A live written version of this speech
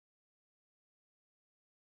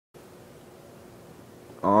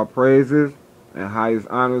All praises and highest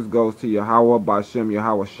honors goes to Yahweh Bashem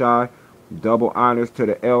Yahweh Shai. Double honors to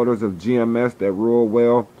the elders of GMS that rule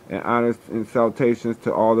well, and honors and salutations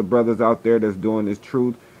to all the brothers out there that's doing this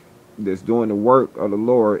truth, that's doing the work of the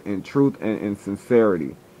Lord in truth and in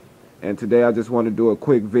sincerity. And today I just want to do a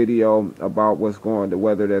quick video about the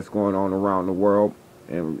weather that's going on around the world,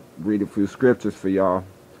 and read a few scriptures for y'all.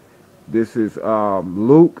 This is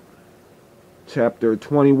Luke chapter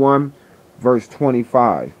 21 verse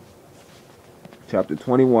 25. Chapter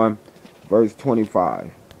 21 verse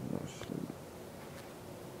 25.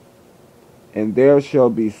 And there shall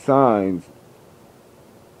be signs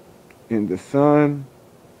in the sun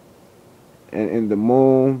and in the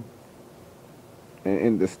moon and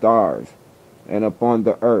in the stars, and upon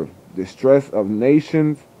the earth distress of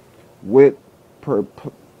nations with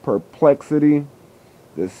perplexity,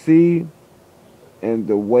 the sea and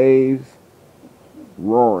the waves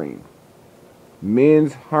roaring.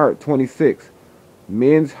 Men's heart, 26,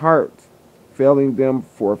 men's hearts failing them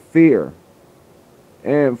for fear,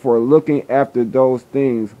 and for looking after those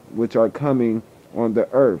things which are coming on the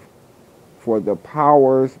earth, for the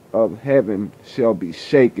powers of heaven shall be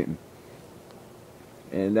shaken.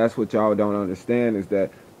 And that's what y'all don't understand, is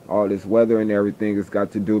that all this weather and everything has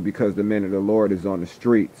got to do because the men of the Lord is on the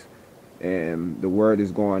streets, and the word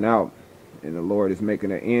is going out, and the Lord is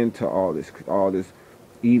making an end to all this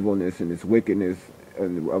evilness and this wickedness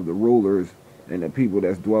of the rulers and the people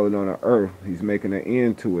that's dwelling on the earth. He's making an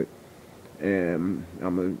end to it. And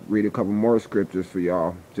I'm going to read a couple more scriptures for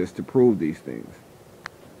y'all just to prove these things.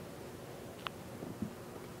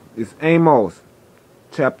 It's Amos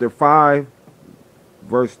chapter 5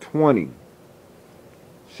 verse 20.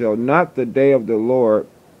 Shall not the day of the Lord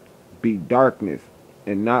be darkness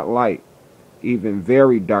and not light, even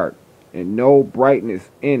very dark, and no brightness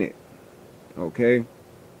in it? Okay.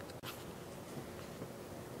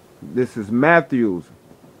 This is Matthew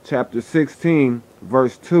chapter 16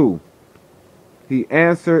 verse 2. He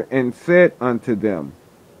answered and said unto them,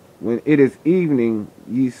 when it is evening,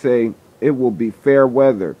 ye say, it will be fair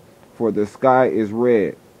weather, for the sky is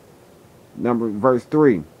red. Verse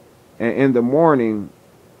 3. And in the morning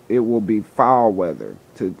it will be foul weather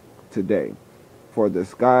today, for the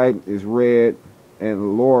sky is red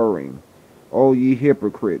and lowering. O ye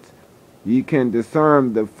hypocrites, ye can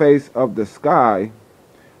discern the face of the sky,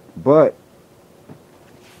 but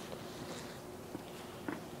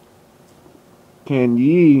can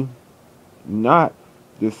ye not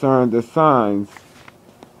discern the signs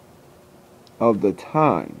of the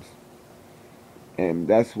times? And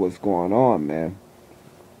that's what's going on, man.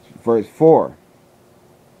 Verse 4.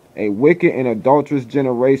 A wicked and adulterous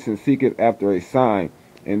generation seeketh after a sign,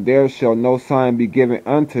 and there shall no sign be given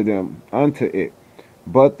unto it,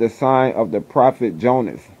 but the sign of the prophet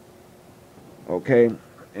Jonas. Okay?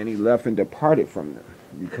 And he left and departed from them,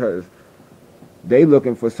 because they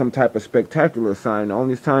looking for some type of spectacular sign. The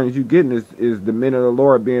only signs you getting is the men of the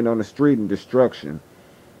Lord being on the street and destruction.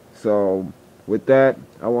 So with that,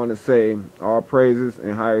 I want to say all praises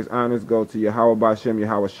and highest honors go to Yahweh Bashem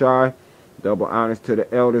Yahweh Shai. Double honors to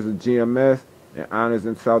the elders of GMS, and honors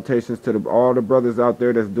and salutations to all the brothers out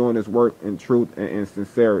there that's doing this work in truth and in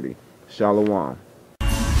sincerity. Shalom.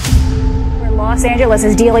 Los Angeles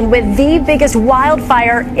is dealing with the biggest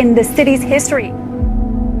wildfire in the city's history.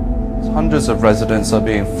 Hundreds of residents are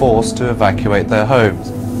being forced to evacuate their homes.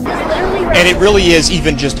 And it really is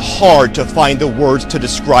even just hard to find the words to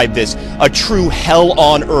describe this. A true hell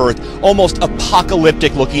on earth, almost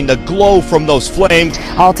apocalyptic looking, the glow from those flames.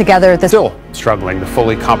 Altogether, still struggling to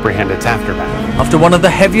fully comprehend its aftermath. After one of the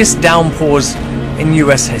heaviest downpours in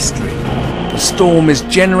U.S. history, the storm is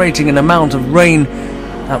generating an amount of rain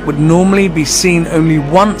that would normally be seen only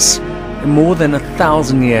once in more than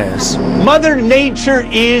 1,000 years. Mother Nature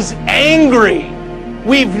is angry.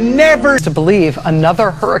 We've never to believe another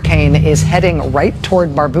hurricane is heading right toward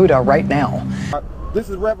Barbuda right now. This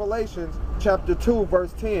is Revelations chapter 2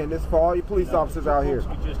 verse 10. This is for all you police officers out here.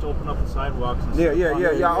 Just open up the sidewalks. Yeah.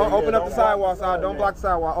 Open up the sidewalks. Don't block the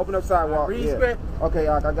sidewalk. Open up the sidewalk. Yeah. Okay,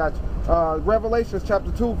 I got you. Revelations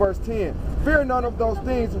chapter 2 verse 10. Fear none of those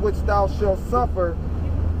things which thou shalt suffer.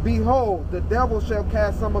 Behold, the devil shall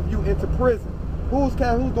cast some of you into prison. Who's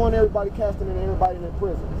doing everybody casting in everybody in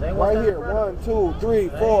prison? Right here. 1, 2, 3,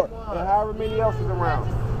 4, and however many else is around.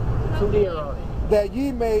 That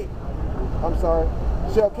ye may,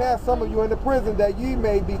 shall cast some of you into prison, that ye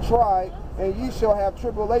may be tried, and ye shall have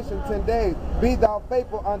tribulation 10 days. Be thou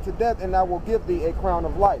faithful unto death, and I will give thee a crown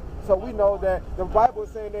of life. So we know that the Bible is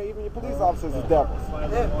saying that even your police officers is devils.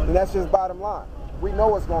 And that's just bottom line. We know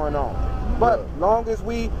what's going on. But long as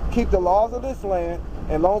we keep the laws of this land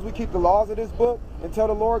as long as we keep the laws of this book until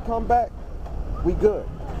the Lord come back, we good.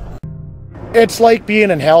 It's like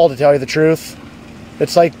being in hell, to tell you the truth.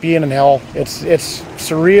 It's like being in hell. It's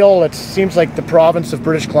surreal. It seems like the province of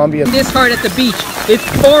British Columbia. This hard at the beach, it's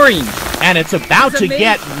pouring. And it's about to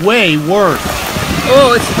get way worse.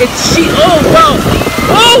 Oh, it's sheet. Oh, wow.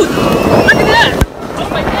 Oh, look at that. Oh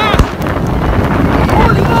my God.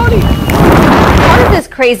 Holy moly. Part of this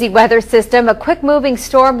crazy weather system, a quick-moving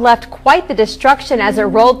storm left quite the destruction as it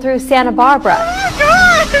rolled through Santa Barbara. Oh my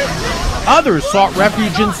God. Others sought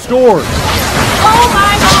refuge in stores. Oh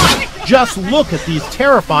my God. Just look at these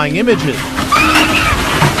terrifying images.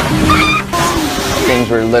 Things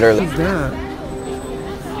were literally... What's that?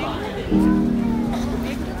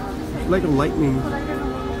 Like a lightning.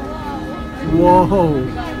 Whoa.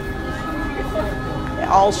 It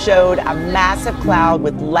all showed a massive cloud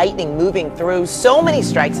with lightning moving through. So many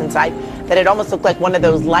strikes inside that it almost looked like one of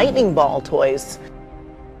those lightning ball toys.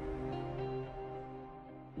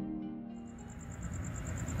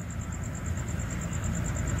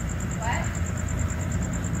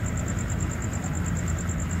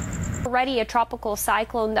 Already a tropical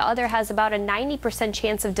cyclone. The other has about a 90%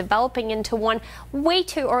 chance of developing into one. Way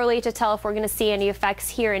too early to tell if we're going to see any effects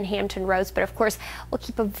here in Hampton Roads, but of course we'll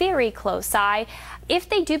keep a very close eye. If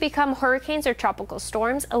they do become hurricanes or tropical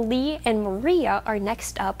storms, Ali and Maria are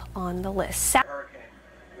next up on the list.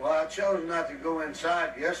 Well, I chose not to go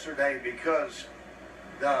inside yesterday because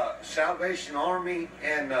the Salvation Army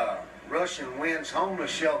and Russian Winds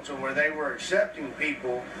homeless shelter where they were accepting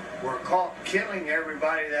people were caught killing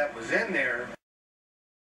everybody that was in there.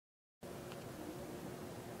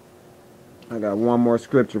 I got one more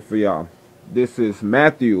scripture for y'all. This is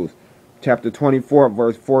Matthew chapter 24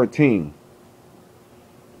 verse 14.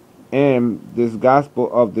 And this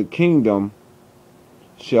gospel of the kingdom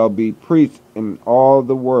shall be preached in all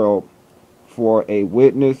the world for a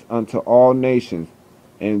witness unto all nations,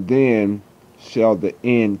 and then shall the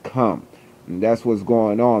end come. And that's what's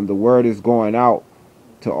going on. The word is going out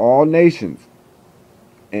to all nations,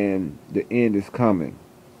 and the end is coming.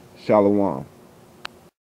 Shalom.